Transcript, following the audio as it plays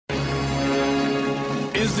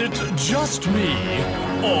Is it just me?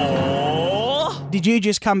 Or... Did you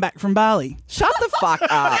just come back from Bali? Shut the fuck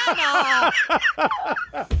up.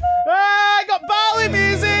 I got Bali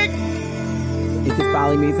music! Is this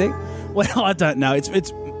Bali music? Well, I don't know.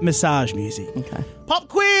 It's massage music. Okay. Pop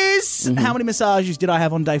quiz! How many massages did I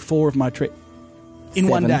have on day 4 of my trip? In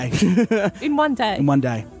 1 day. In 1 day. In 1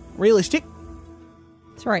 day. Realistic?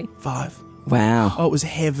 3. 5. Wow. Oh, it was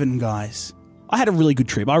heaven, guys. I had a really good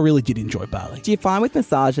trip. I really did enjoy Bali. Do you find with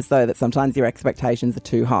massages, though, that sometimes your expectations are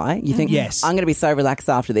too high? You think, Yes. I'm going to be so relaxed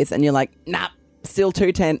after this, and you're like, nah, still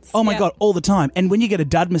too tense. Oh, my God, all the time. And when you get a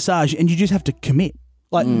dud massage and you just have to commit.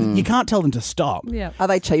 Like, you can't tell them to stop. Yeah. Are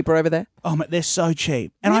they cheaper over there? Oh, mate, they're so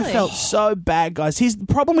cheap. And Really? I felt so bad, guys. Here's the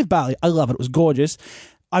problem with Bali. I love it. It was gorgeous.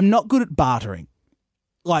 I'm not good at bartering.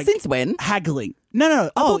 Like, Since when? haggling.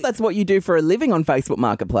 No. I thought that's what you do for a living on Facebook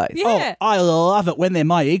Marketplace. Yeah. Oh, I love it when they're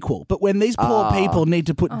my equal. But when these poor people need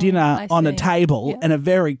to put dinner I on a see. table Yeah. and a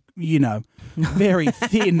very, very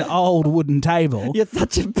thin old wooden table. You're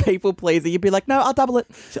such a people pleaser. You'd be like, no, I'll double it.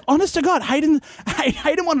 Honest to God, Hayden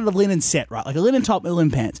wanted a linen set, right? Like a linen top and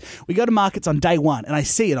linen pants. We go to markets on day 1 and I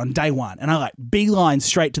see it on day 1 and I like beeline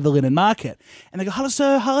straight to the linen market. And they go, hello,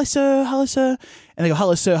 sir, hello, sir, hello, sir. And they go,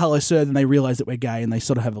 hello, sir, hello, sir. Then they realise that we're gay and they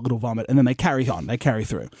sort of have a little vomit and then they carry on. They carry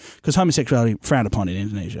through. Because homosexuality frowned upon in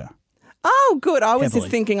Indonesia. Oh, good. I was Heavily.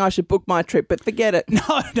 just thinking I should book my trip, but forget it.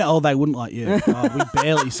 No, they wouldn't like you. Oh, we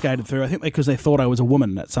barely skated through. I think because they thought I was a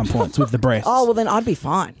woman at some points with the breasts. Oh, well, then I'd be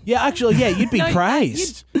fine. Yeah, actually, yeah, you'd be No,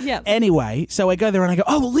 praised. yeah. Anyway, so I go there and I go,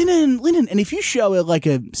 oh, linen. And if you show like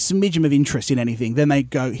a smidgen of interest in anything, then they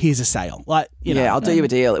go, here's a sale. Like, you know. Yeah, I'll do you a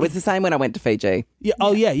deal. It was the same when I went to Fiji. Yeah.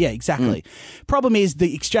 Oh, yeah, exactly. Problem is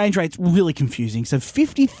the exchange rate's really confusing. So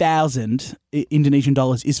 50,000 Indonesian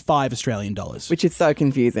dollars is 5 Australian dollars. Which is so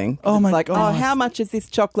confusing. Oh, It's my like, God. oh, how much is this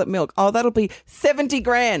chocolate milk? Oh, that'll be 70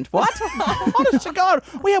 grand. What? Honest to God,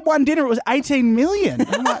 we had one dinner, it was 18 million.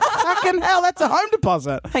 I'm like, fucking hell, that's a home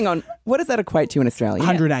deposit. Hang on. What does that equate to in Australia?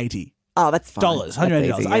 180. Oh, that's fine. $180.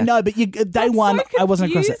 That's easy, yeah. I know, but day one, so I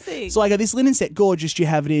wasn't across it. confusing. So I go, this linen set, gorgeous. Do you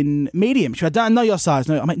have it in medium? She goes, I don't know your size.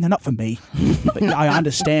 No, I mean, no, not for me. But I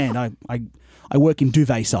understand. I work in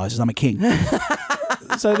duvet sizes. I'm a king.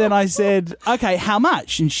 So then I said, okay, how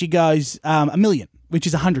much? And she goes, $1 million, which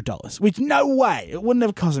is $100. Which no way, it wouldn't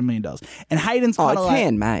have cost $1 million. And Hayden's Oh, kind it's of like,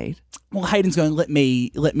 handmade. well, Hayden's going, let me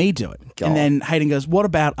do it. God. And then Hayden goes, what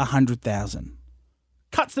about 100,000?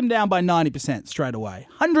 Cuts them down by 90% straight away.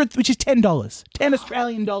 100, which is $10, 10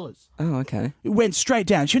 Australian dollars. Oh, okay. It went straight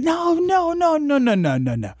down. She went, no.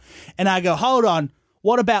 And I go, hold on.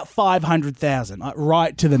 What about 500,000? Like,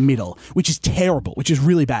 right to the middle, which is terrible, which is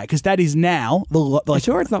really bad because that is now You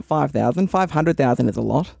sure it's not 5,000? 500,000 is a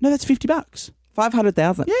lot. No, that's $50.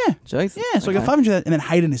 500,000. Yeah. Jesus. Yeah, so I got 500,000, and then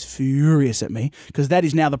Hayden is furious at me because that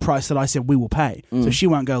is now the price that I said we will pay. So she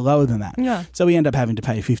won't go lower than that. Yeah. So we end up having to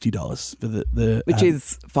pay $50 for the Which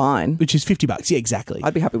is fine. which is $50. Yeah, exactly.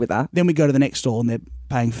 I'd be happy with that. Then we go to the next store and they're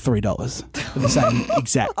paying $3 for the same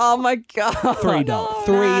exact Oh, my God. $3.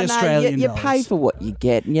 Three Australian you dollars. pay for what you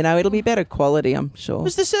get. You know, it'll be better quality, I'm sure. It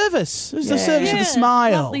was the service. It was the Yeah. service of Yeah, the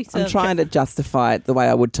smile. lovely I'm service. trying to justify it the way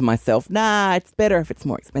I would to myself. Nah, it's better if it's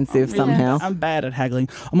more expensive somehow. I'm bad at haggling.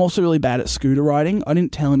 I'm also really bad at scooter riding. I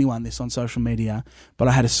didn't tell anyone this on social media, but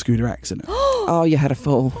I had a scooter accident. Oh, you had a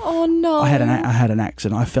fall. Oh, no. I had an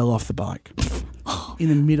accident. I fell off the bike in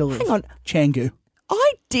the middle Hang of on. Canggu.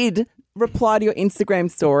 I did reply to your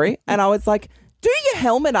Instagram story and I was like, do your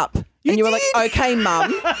helmet up. And you were like, okay,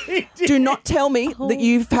 mum, do not tell me that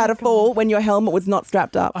you've had a fall when your helmet was not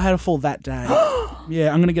strapped up. I had a fall that day. Yeah,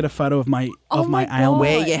 I'm going to get a photo of my my ailment.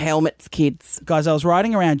 Wear your helmets, kids. Guys, I was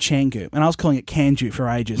riding around Canggu, and I was calling it Kanju for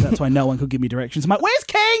ages. That's why no one could give me directions. I'm like, where's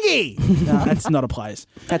Kangi? No, that's not a place.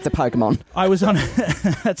 That's a Pokemon. I was on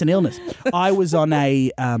that's an illness. I was on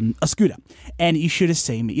a scooter, and you should have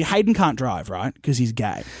seen me. Hayden can't drive, right? Because he's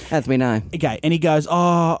gay. As we know. Okay, and he goes,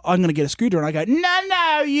 oh, I'm going to get a scooter. And I go,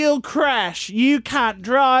 no, you'll crash. You can't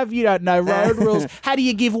drive. You don't know road rules. How do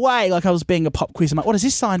you give way? Like I was being a pop quiz. I'm like, what does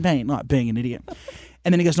this sign mean? Like being an idiot.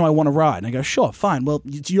 And then he goes, no, I want to ride. And I go, sure, fine. Well,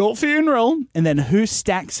 it's your funeral. And then who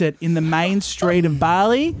stacks it in the main street of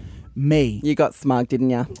Bali? Me. You got smug, didn't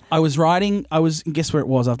you? I was riding. Guess where it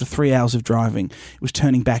was after 3 hours of driving? It was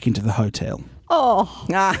turning back into the hotel. Oh,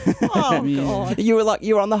 Ah. God. You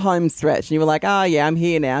were on the home stretch and you were like, oh yeah, I'm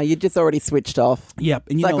here now. You just already switched off. Yep.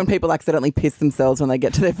 And It's you like know, when people accidentally piss themselves when they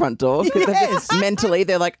get to their front door. Because mentally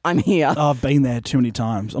they're like, I'm here. I've been there too many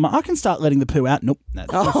times. I'm like, I can start letting the poo out. Nope.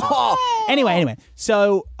 Anyway.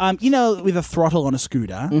 So, with a throttle on a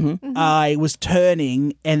scooter, I was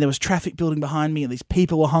turning and there was traffic building behind me and these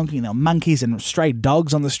people were honking and there were monkeys and stray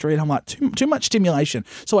dogs on the street. I'm like, too much stimulation.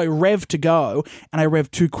 So I revved to go and I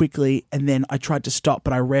revved too quickly and then I tried to stop,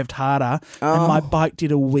 but I revved harder and my bike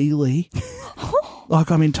did a wheelie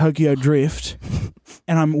like I'm in Tokyo Drift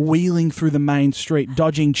and I'm wheeling through the main street,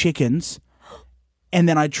 dodging chickens. And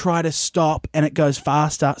then I try to stop and it goes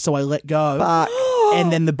faster, so I let go. Fuck. And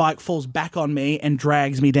then the bike falls back on me and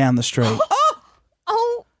drags me down the street.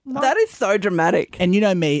 Oh, That is so dramatic. And you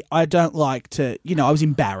know me, I don't like to, I was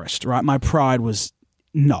embarrassed, right? My pride was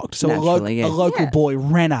knocked. So Naturally, a yes. local Yeah. boy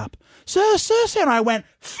ran up, sir, and I went,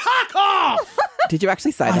 fuck off! Did you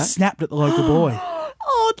actually say I that? snapped at the local boy.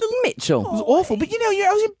 Oh, the Mitchell. It was awful. But, I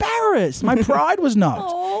was embarrassed. My pride was knocked.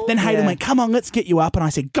 Oh, Then Hayden yeah. went, come on, let's get you up. And I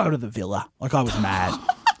said, go to the villa. Like, I was mad.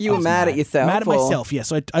 You were mad at yourself? Mad at or- myself, yes.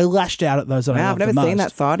 So I lashed out at those that I Wow, I've loved never the seen most.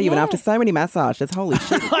 that side of you, even after so many massages. Holy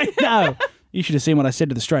shit. I know. You should have seen what I said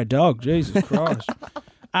to the stray dog. Jesus Christ.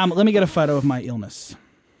 Let me get a photo of my illness.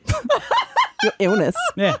 Your illness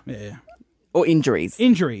Yeah. or injuries.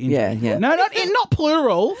 Injury. Yeah, yeah. No, not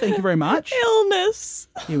plural. Thank you very much. illness.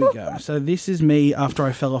 Here we go. So this is me after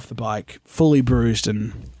I fell off the bike, fully bruised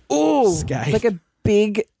and Ooh, scathed. like a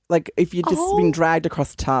big, like if you'd just been dragged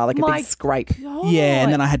across tar, like a My big scrape. yeah,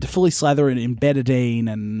 and then I had to fully slather it in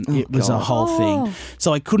betadine and it was a God. whole thing.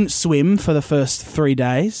 So I couldn't swim for the first 3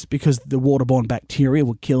 days because the waterborne bacteria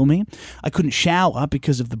would kill me. I couldn't shower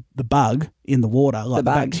because of the bug in the water, like the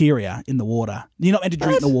bug? bacteria in the water. You're not meant to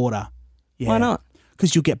drink the water. Yeah. Why not?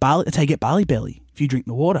 Because you'll get Bali. That's how you get Bali Belly if you drink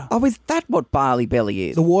the water. Oh, is that what Bali Belly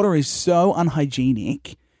is? The water is so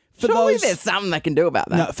unhygienic. For Surely those, there's something they can do about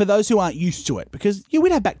that. no, for those who aren't used to it, because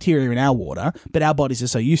we'd have bacteria in our water, but our bodies are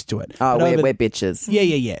so used to it. Oh, But we're bitches.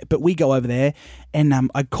 Yeah. But we go over there, and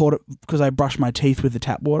I caught it because I brushed my teeth with the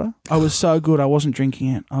tap water. I was so good, I wasn't drinking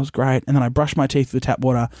it. I was great, and then I brushed my teeth with the tap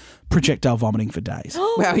water, projectile vomiting for days.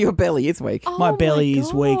 Wow, your belly is weak. My belly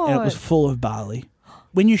is weak, and it was full of barley.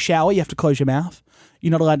 When you shower, you have to close your mouth.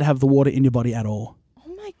 You're not allowed to have the water in your body at all.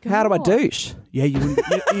 Oh my God. How do I douche? Yeah, you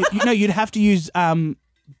wouldn't. You'd have to use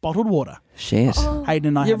bottled water. Shit. Hayden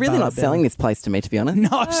and I. You're have really Bali not Belly. selling this place to me, to be honest. No,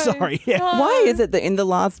 I'm sorry. Yeah. Why is it that in the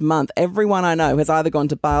last month, everyone I know has either gone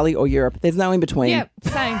to Bali or Europe? There's no in between. Yeah,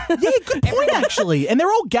 same. Yeah, good point, actually. And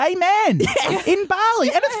they're all gay men in Bali,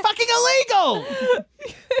 and it's fucking illegal.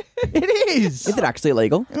 It is. Is it actually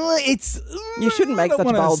illegal? It's. You shouldn't make I don't such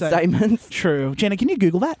wanna bold say- statements. True. Jenna, can you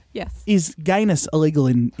Google that? Yes. Is gayness illegal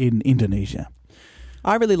in Indonesia?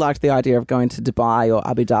 I really liked the idea of going to Dubai or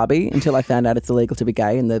Abu Dhabi until I found out it's illegal to be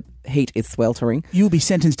gay and the heat is sweltering. You'll be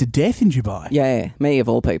sentenced to death in Dubai. Yeah, me of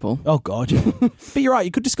all people. Oh, God. Yeah. But you're right. You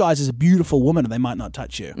could disguise as a beautiful woman and they might not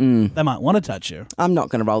touch you. They might want to touch you. I'm not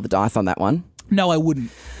going to roll the dice on that one. No, I wouldn't.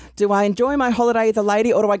 Do I enjoy my holiday as a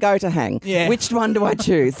lady or do I go to hang? Yeah. Which one do I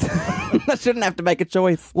choose? I shouldn't have to make a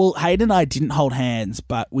choice. Well, Hayden and I didn't hold hands,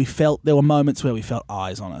 but there were moments where we felt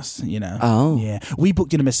eyes on us, Oh. Yeah. We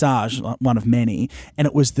booked in a massage, one of many, and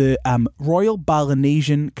it was the Royal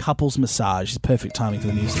Balinesian Couples Massage. It's perfect timing for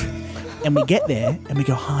the music. And we get there and we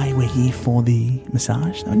go, hi, we're here for the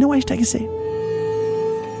massage. No worries, take a seat.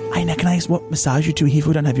 Hey, now can I ask what massage you two are here for?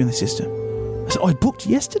 We don't have you on the system. I said, I booked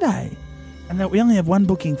yesterday. And we only have one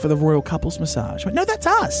booking for the Royal Couples Massage. I went, no, that's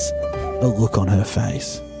us. The look on her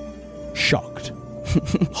face. Shocked.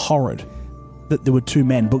 Horrid. That there were two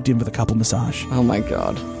men booked in for the couple massage. Oh my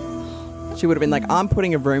God. She would have been like, I'm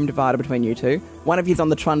putting a room divider between you two. One of you's on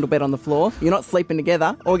the trundle bed on the floor. You're not sleeping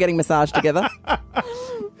together or getting massaged together.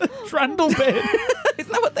 Trundle bed.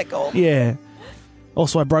 Isn't that what they're called? Yeah.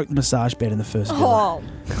 Also, I broke the massage bed in the first Oh,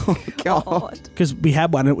 God. because we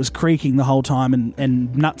had one and it was creaking the whole time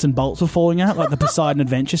and nuts and bolts were falling out, like the Poseidon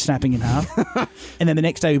Adventure snapping in half. And then the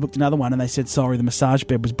next day we booked another one and they said, sorry, the massage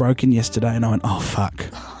bed was broken yesterday. And I went, oh, fuck.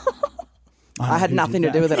 I had nothing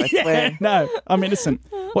to do with it, I swear. No, I'm innocent.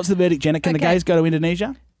 What's the verdict, Jenna? Can the Okay. gays go to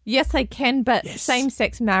Indonesia? yes, they can, but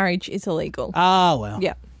same-sex marriage is illegal. Ah, well.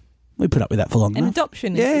 Yeah, We put up with that for long and enough.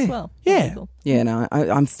 adoption Yeah. is as well. Yeah. illegal. Yeah, no,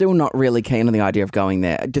 I'm still not really keen on the idea of going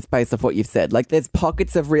there, just based off what you've said. Like, there's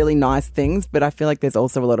pockets of really nice things, but I feel like there's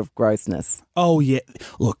also a lot of grossness. Oh, yeah.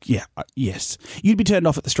 Look, yeah, yes. You'd be turned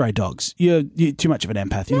off at the stray dogs. You're too much of an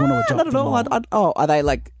empath. You want to adopt Not at them all. Are they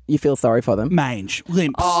like, you feel sorry for them? Mange,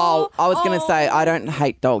 limps. Oh, I was going to say, I don't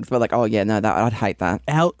hate dogs, but like, oh yeah, no, I'd hate that.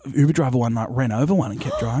 Our Uber driver one night ran over one and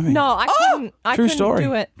kept driving. No, I couldn't. I True couldn't story.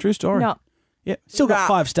 do it. True story. No. Yeah, still got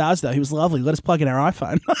Nah. 5 stars though. He was lovely. Let us plug in our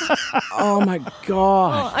iPhone. Oh my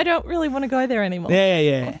god. Oh, I don't really want to go there anymore.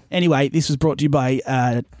 yeah. Anyway, this was brought to you by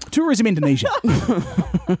Tourism Indonesia.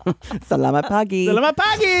 Selamat pagi. Selamat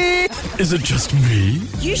pagi. Is it just me?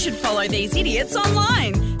 You should follow these idiots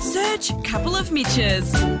online. Search Couple of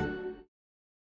Mitches.